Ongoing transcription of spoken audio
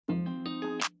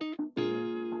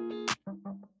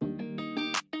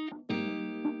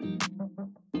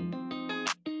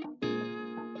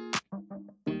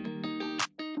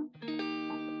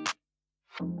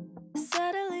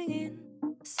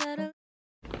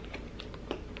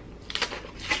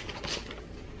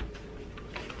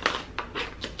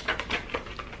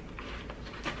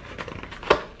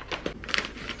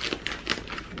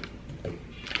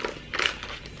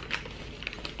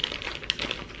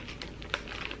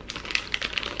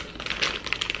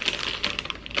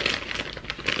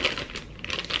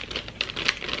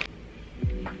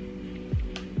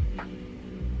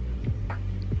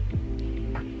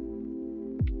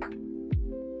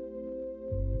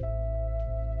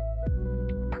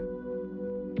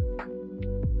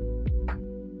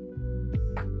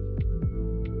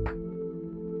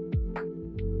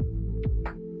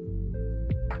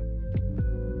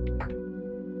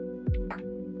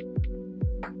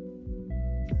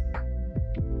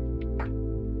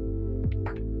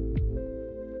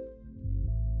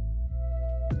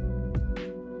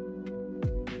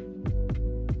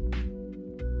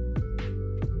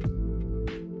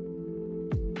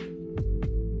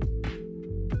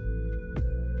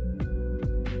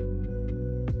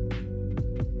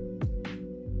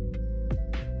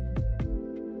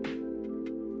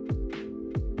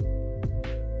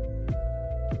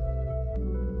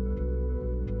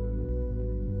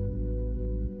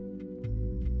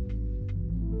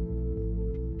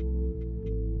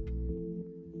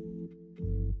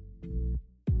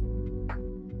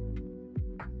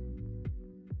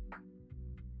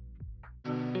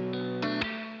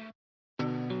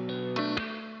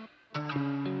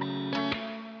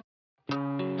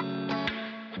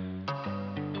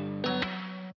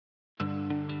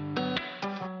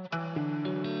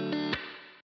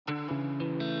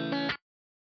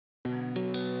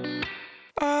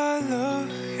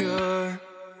love you.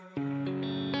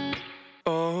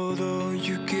 Although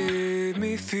you give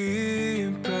me fear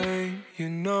and pain, you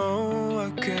know I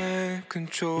can't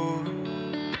control.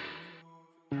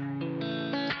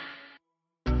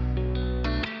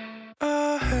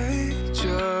 I hate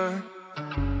you.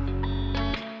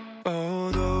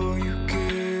 Although you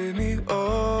give me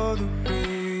all the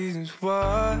reasons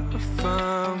why I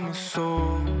found my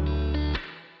soul.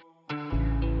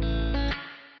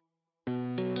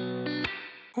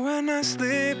 When I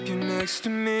sleep, you're next to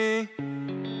me.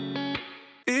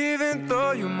 Even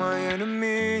though you're my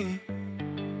enemy,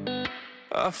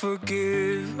 I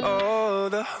forgive all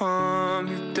the harm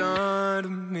you've done to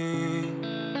me.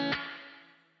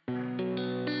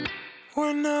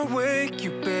 When I wake,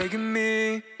 you're begging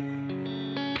me,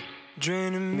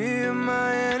 draining me of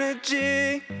my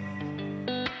energy.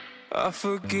 I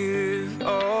forgive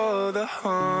all the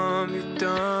harm you've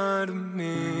done to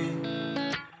me.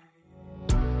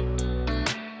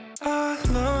 I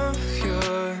love you.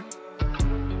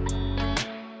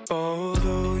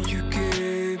 Although you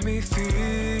give me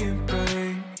fear and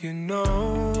pain, you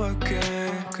know I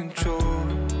can't control.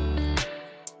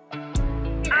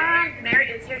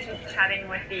 Mary is here. She's chatting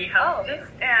with the hostess,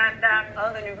 and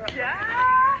the new girl.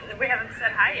 yeah, we haven't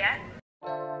said hi yet.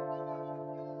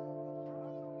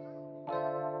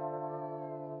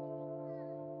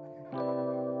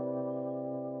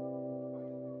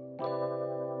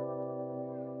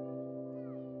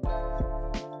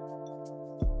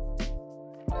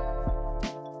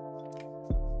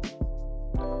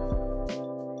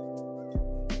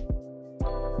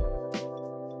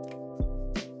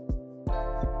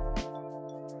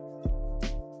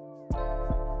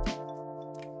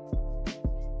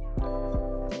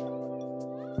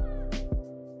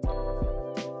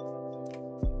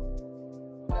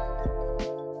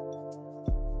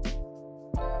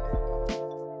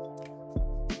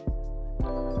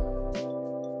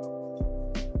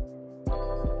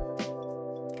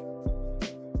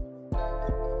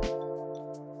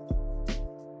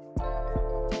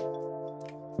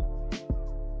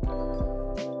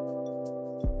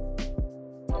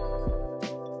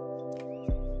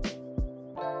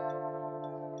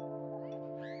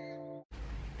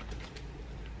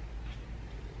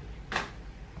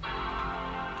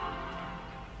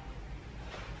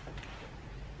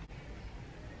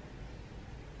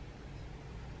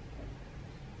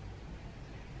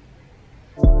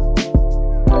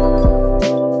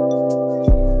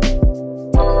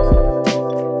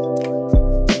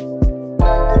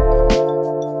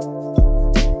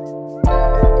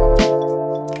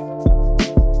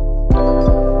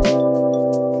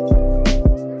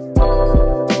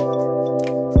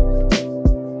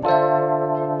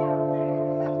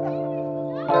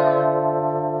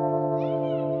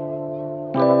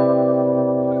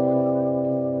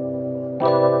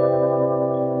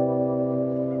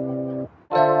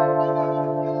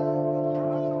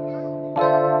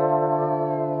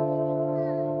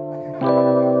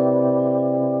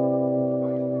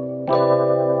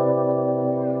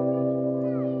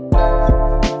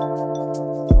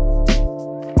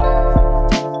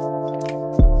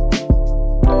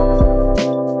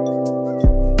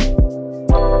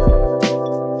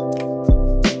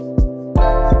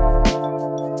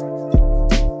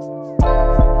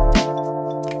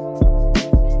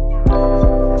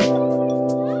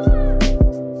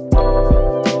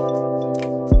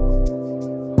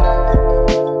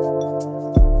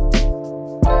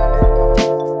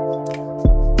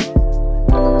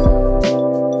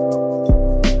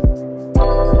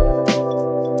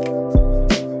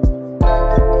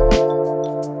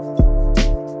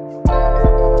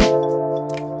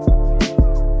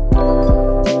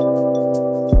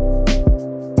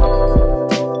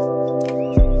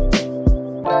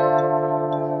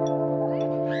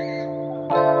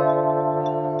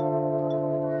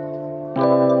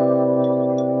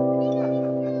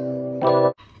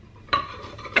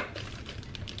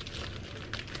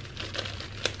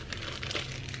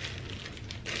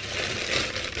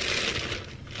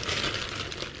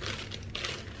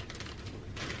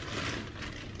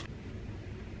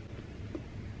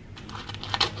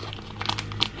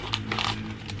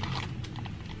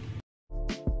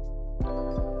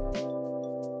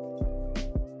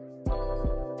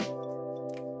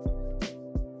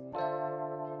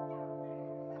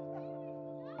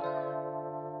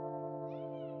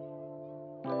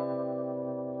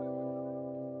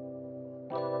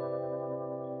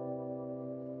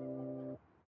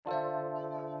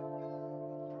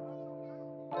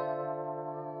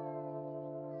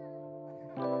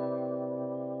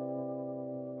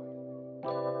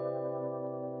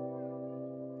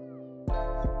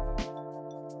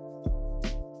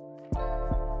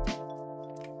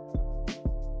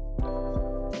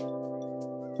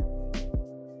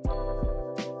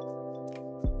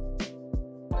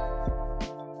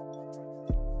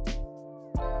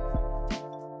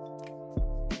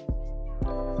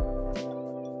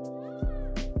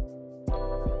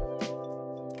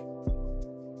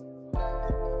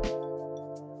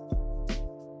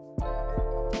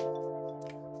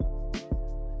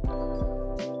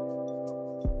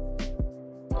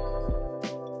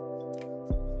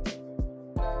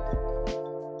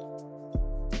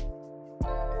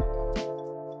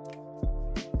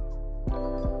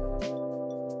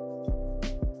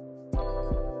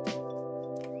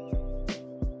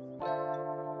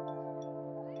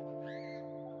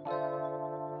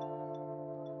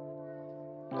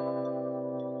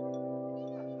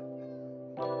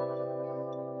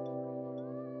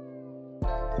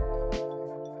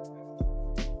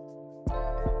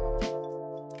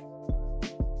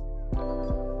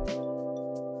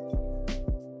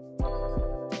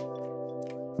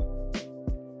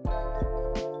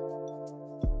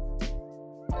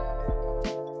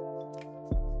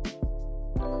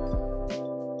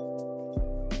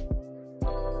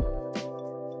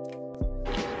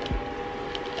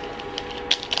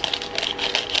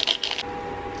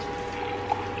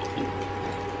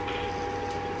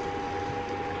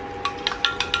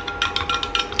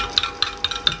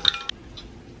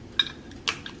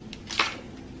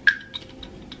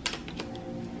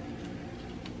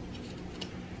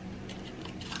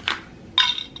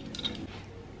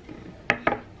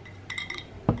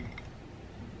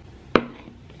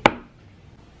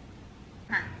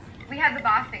 had the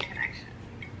Boston connection.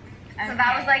 Okay. So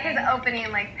that was like his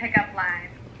opening like pickup line.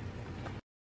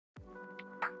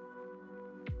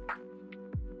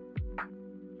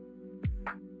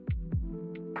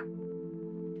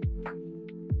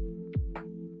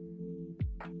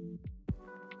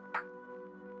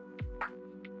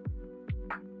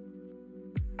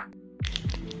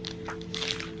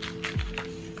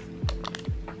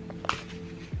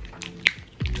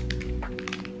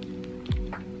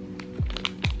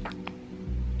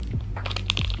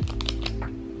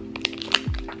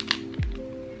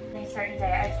 Certain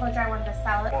day. I told you I wanted the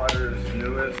salad. Water's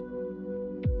newest.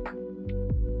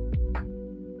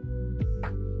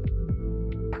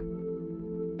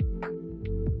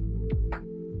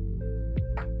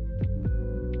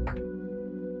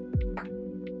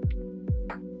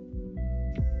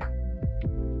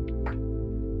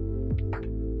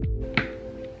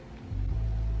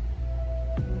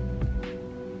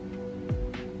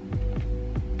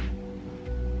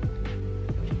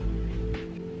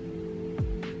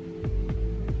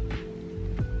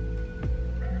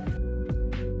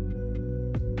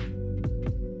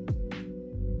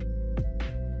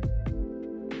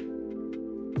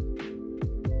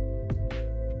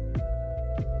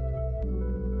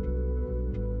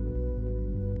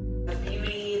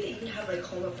 Like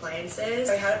home appliances.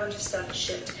 So I had a bunch of stuff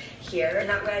shipped here, and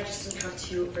that way I just didn't have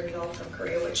to bring it all from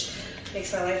Korea, which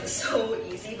makes my life so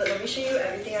easy. But let me show you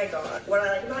everything I got. What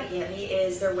I like about Yummy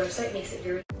is their website makes it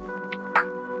very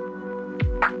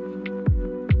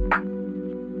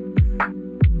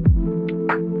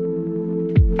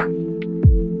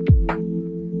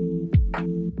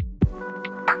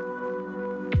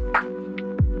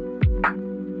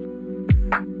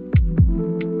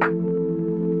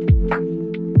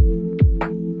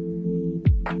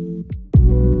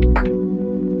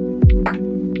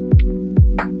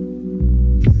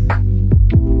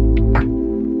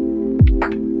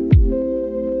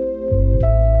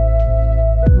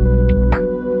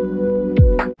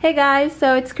Hey guys,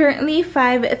 so it's currently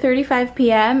 5:35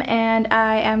 p.m. and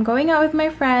I am going out with my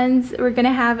friends. We're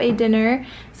gonna have a dinner.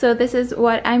 So this is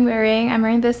what I'm wearing. I'm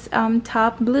wearing this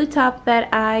blue top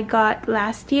that I got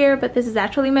last year, but this is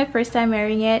actually my first time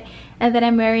wearing it. And then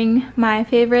I'm wearing my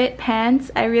favorite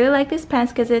pants. I really like this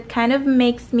pants because it kind of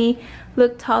makes me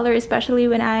look taller, especially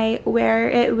when I wear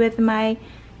it with my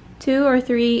 2 or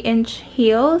 3 inch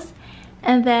heels.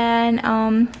 And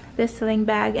then this sling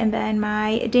bag, and then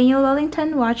my Daniel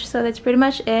Wellington watch. So that's pretty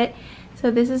much it. So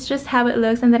this is just how it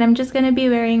looks, and then I'm just gonna be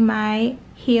wearing my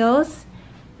heels,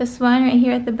 this one right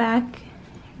here at the back,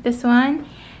 this one.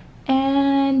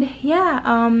 And yeah,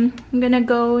 I'm gonna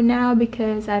go now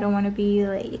because I don't want to be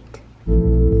late.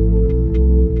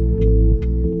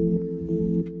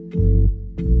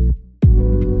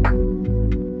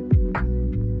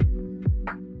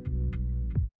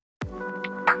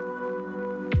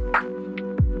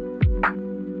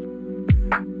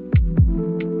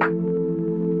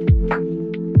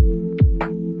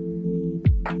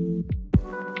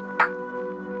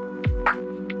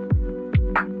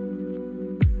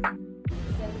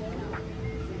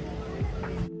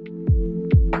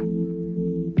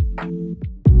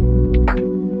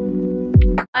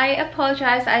 I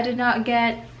apologize, I did not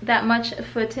get that much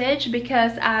footage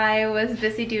because I was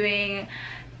busy doing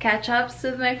catch-ups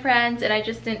with my friends, and I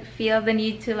just didn't feel the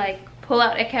need to like pull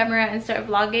out a camera and start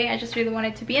vlogging. I just really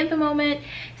wanted to be in the moment.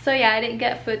 So yeah, I didn't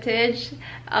get footage.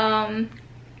 And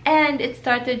it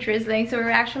started drizzling, so we were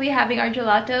actually having our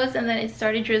gelatos and then it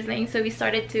started drizzling, so we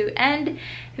started to end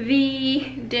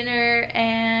the dinner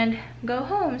and go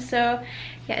home. So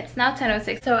yeah, it's now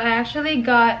 10:06. So I actually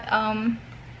got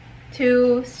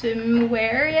 2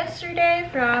 swimwear yesterday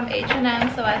from H&M,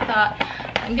 so I thought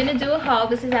I'm gonna do a haul.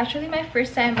 This is actually my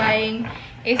first time buying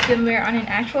a swimwear on an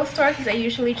actual store because I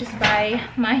usually just buy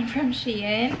mine from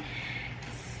Shein.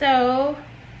 So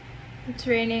it's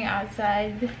raining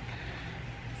outside.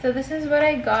 So this is what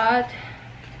I got.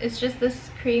 It's just this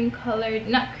cream colored,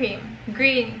 not cream,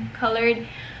 green colored.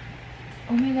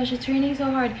 Oh my gosh, it's raining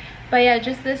so hard. But yeah,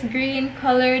 just this green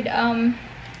colored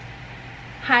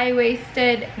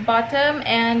high-waisted bottom,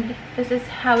 and this is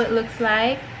how it looks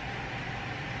like.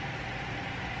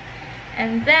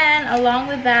 And then along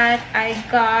with that I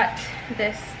got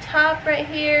this top right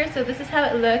here, so this is how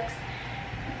it looks,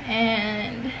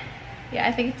 and yeah,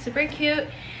 I think it's super cute.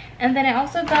 And then I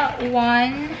also got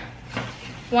one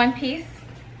piece,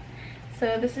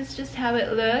 so this is just how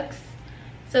it looks.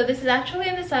 So this is actually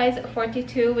in the size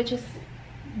 42, which is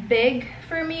big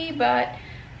for me, but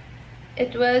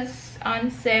it was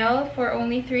on sale for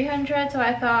only 300, so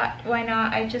I thought why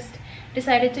not. I just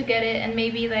decided to get it and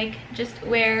maybe like just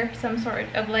wear some sort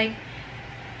of like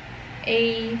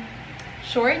a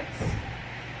shorts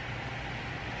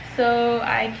so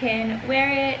I can wear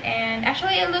it. And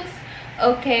actually it looks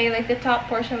okay, like the top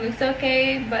portion looks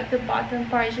okay, but the bottom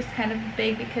part is just kind of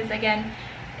big because again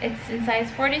it's in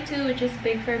size 42, which is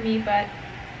big for me, but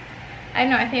I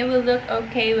don't know, I think it will look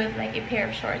okay with like a pair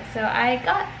of shorts, so I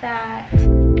got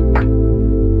that.